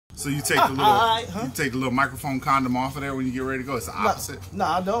So you take the little microphone condom off of there when you get ready to go. It's the opposite.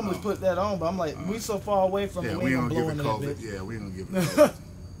 Nah, I normally put that on, but I'm like, we so far away from it, we ain't gonna give it COVID. Yeah, we ain't gonna give it COVID.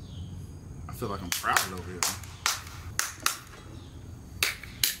 I feel like I'm proud over here.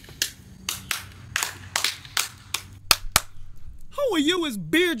 Who are you as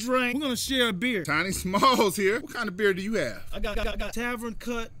beer drink? We're gonna share a beer. Tiny Smalls here. What kind of beer do you have? I got Tavern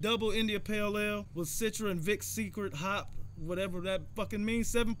Cut Double India Pale Ale with Citra and Vic's Secret Hop, whatever that fucking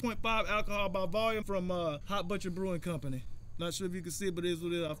means. 7.5 alcohol by volume from Hot Butcher Brewing Company. Not sure if you can see it, but it is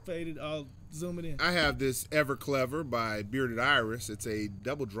what it is. I'll zoom it in. I have this Ever Clever by Bearded Iris. It's a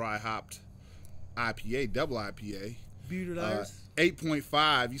double dry hopped IPA, double IPA. Bearded Iris?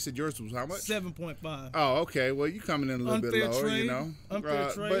 8.5. You said yours was how much? 7.5. Oh, okay. Well, you coming in a little bit lower, trade. You know. Unfair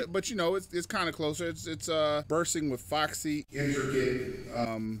trade. But you know, it's kind of closer. It's bursting with foxy, intricate.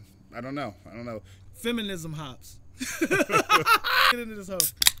 I don't know. Feminism hops. Get into this hoe.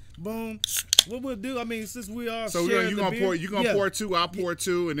 Boom. What we'll do, I mean, since we are sharing the beer, you gonna pour two, I'll pour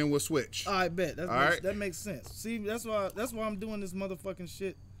two, and then we'll switch. I bet. That makes sense. See, that's why I'm doing this motherfucking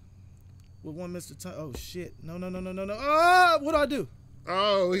shit with one Mr. Oh shit. No. Oh, what do I do?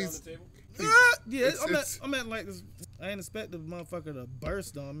 Oh, he's yeah, I'm at like this. I ain't expect the motherfucker to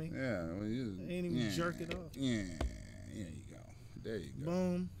burst on me. Yeah, well, ain't even jerk it off. Yeah, there you go. There you go.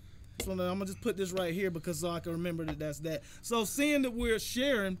 Boom. So I'm gonna just put this right here because so I can remember that's that. So seeing that we're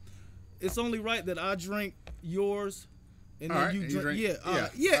sharing, it's only right that I drink yours, and then you drink. Yeah.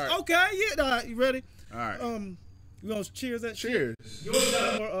 Right. Okay. Yeah. All right. You ready? All right. We gonna cheers that cheers. Shit? Yours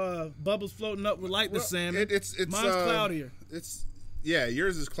got more bubbles floating up with like the salmon. It's mine's cloudier.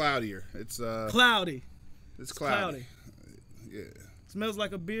 Yours is cloudier. It's cloudy. It's cloudy. Yeah. Smells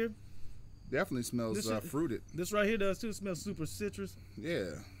like a beer. Definitely smells fruited. This right here does too. It smells super citrus. Yeah.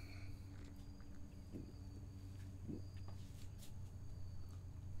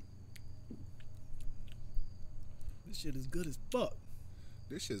 This shit is good as fuck.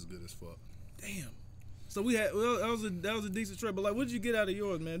 This shit's good as fuck. Damn. So we had that was a decent trade, but like, what did you get out of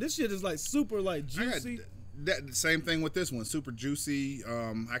yours, man? This shit is like super like juicy. That same thing with this one, super juicy.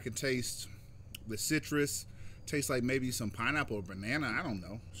 I can taste the citrus. Tastes like maybe some pineapple or banana. I don't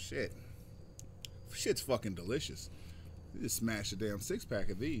know. Shit's fucking delicious. You just smash a damn 6-pack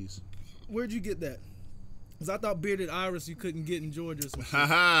of these. Where'd you get that? Because I thought Bearded Iris you couldn't get in Georgia or something.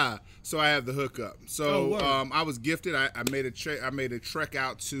 Haha. So I have the hookup. So I was gifted. I made a trek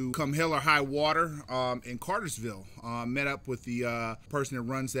out to come hell or high water in Cartersville. Met up with the person that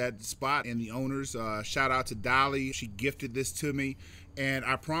runs that spot and the owners. Shout out to Dolly. She gifted this to me, and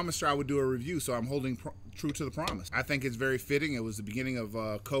I promised her I would do a review. So I'm holding true to the promise. I think it's very fitting. It was the beginning of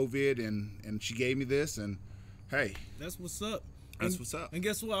COVID, and she gave me this, and hey, that's what's up. That's what's up. And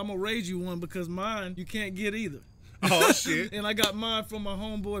guess what? I'm gonna raise you one because mine you can't get either. Oh shit! And I got mine from my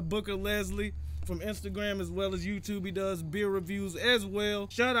homeboy Booker Leslie from Instagram as well as YouTube. He does beer reviews as well.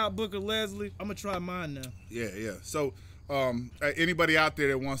 Shout out Booker Leslie. I'm gonna try mine now. Yeah. So anybody out there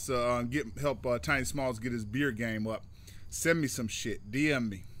that wants to help Tiny Smalls get his beer game up, send me some shit. DM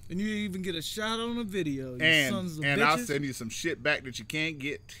me. And you even get a shot on a video. And I'll send you some shit back that you can't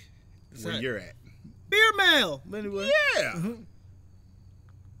get where you're at. Beer mail. Anyway. Yeah.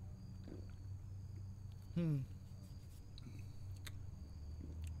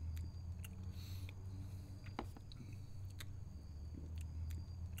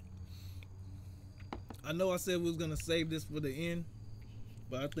 I know I said we was gonna save this for the end,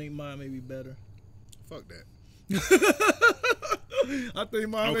 but I think mine may be better. Fuck that. I think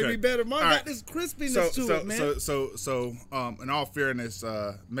mine may be better. Mine got this crispiness to it, man. So, in all fairness,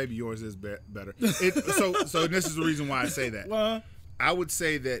 maybe yours is better. So this is the reason why I say that. I would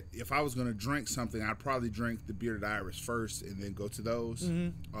say that if I was going to drink something, I'd probably drink the Bearded Iris first and then go to those.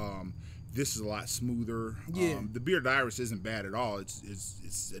 This is a lot smoother. Yeah. The Bearded Iris isn't bad at all.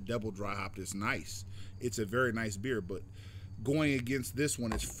 It's a double dry hop. It's nice. It's a very nice beer, but going against this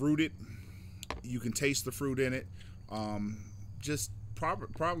one, it's fruited. You can taste the fruit in it. Just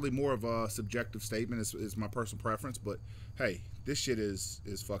probably more of a subjective statement. It's my personal preference, but hey, this shit is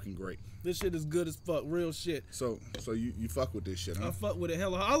fucking great. This shit is good as fuck, real shit. So you fuck with this shit, huh? I fuck with it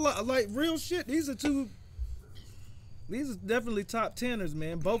hella. I like real shit. These are definitely top 10ers,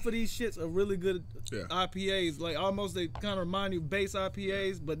 man. Both of these shits are really good IPAs. Like almost they kind of remind you of base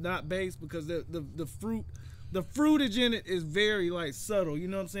IPAs, but not base because the fruitage in it is very like subtle. You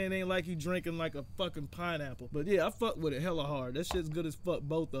know what I'm saying? It ain't like you drinking like a fucking pineapple. But yeah, I fuck with it hella hard. That shit's good as fuck,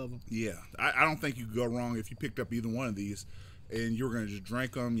 both of them. Yeah, I don't think you could go wrong if you picked up either one of these and you were gonna just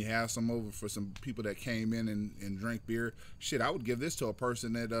drink them. You have some over for some people that came in and drank beer. Shit, I would give this to a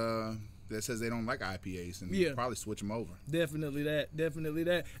person that that says they don't like IPAs, and probably switch them over. Definitely that. Definitely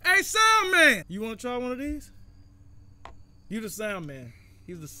that. Hey, sound man, you want to try one of these? You the sound man.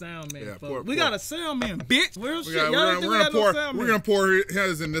 He's the sound man. Yeah, we got a sound man, bitch. Real shit. We're gonna pour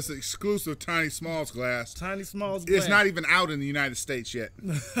his in this exclusive Tiny Smalls glass. Tiny Smalls glass. It's not even out in the United States yet.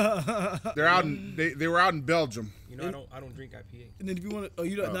 They're out in they were out in Belgium. You know, I don't drink IPA. And then if you want to,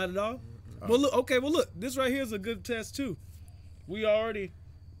 you don't, not at all. Well, look. Okay. Well, look. This right here is a good test too. We already.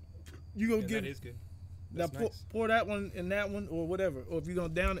 You gonna give? That is good. Now pour that one and that one or whatever. Or if you're gonna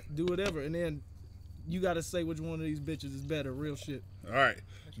down it, do whatever, and then. You gotta say which one of these bitches is better, real shit. All right,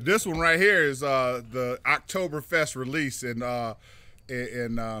 this one right here is the Oktoberfest release in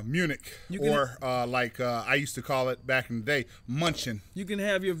Munich, or like I used to call it back in the day, Munchin. You can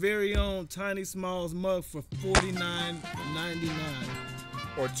have your very own Tiny Smalls mug for $49.99,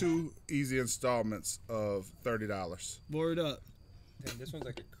 or 2 easy installments of $30. Word up. Damn, this one's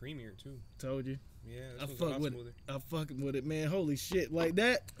like a creamier too. Told you. Yeah, I fuck with it. I fucking with it, man. Holy shit, like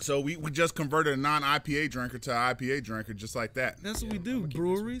that. So we just converted a non-IPA drinker to an IPA drinker, just like that. That's what we do,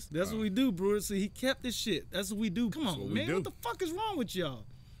 breweries. That's what we do, breweries. See, he kept this shit. That's what we do. Come on, man. What the fuck is wrong with y'all?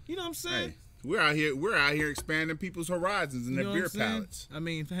 You know what I'm saying? Hey, we're out here expanding people's horizons and their beer palates. I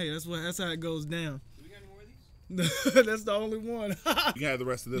mean, hey, that's how it goes down. Do we got any more of these? That's the only one. You can have the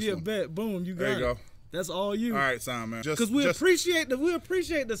rest of this one. Yeah, bet. Boom, you got it. There you go. That's all you. All right, sound man. Because we appreciate the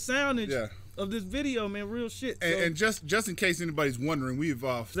soundage of this video, man. Real shit. So. And just in case anybody's wondering, we've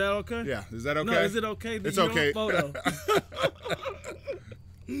Is that okay? Yeah. Is that okay? No, is it okay? It's okay. Photo.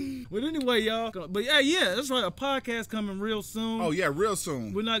 But anyway, y'all. But yeah, that's right. A podcast coming real soon. Oh yeah, real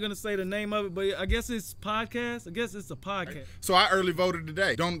soon. We're not gonna say the name of it, but I guess it's podcast. I guess it's a podcast. So I early voted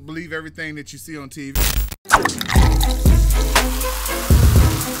today. Don't believe everything that you see on TV.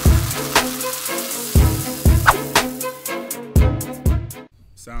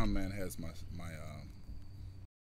 Sound man has my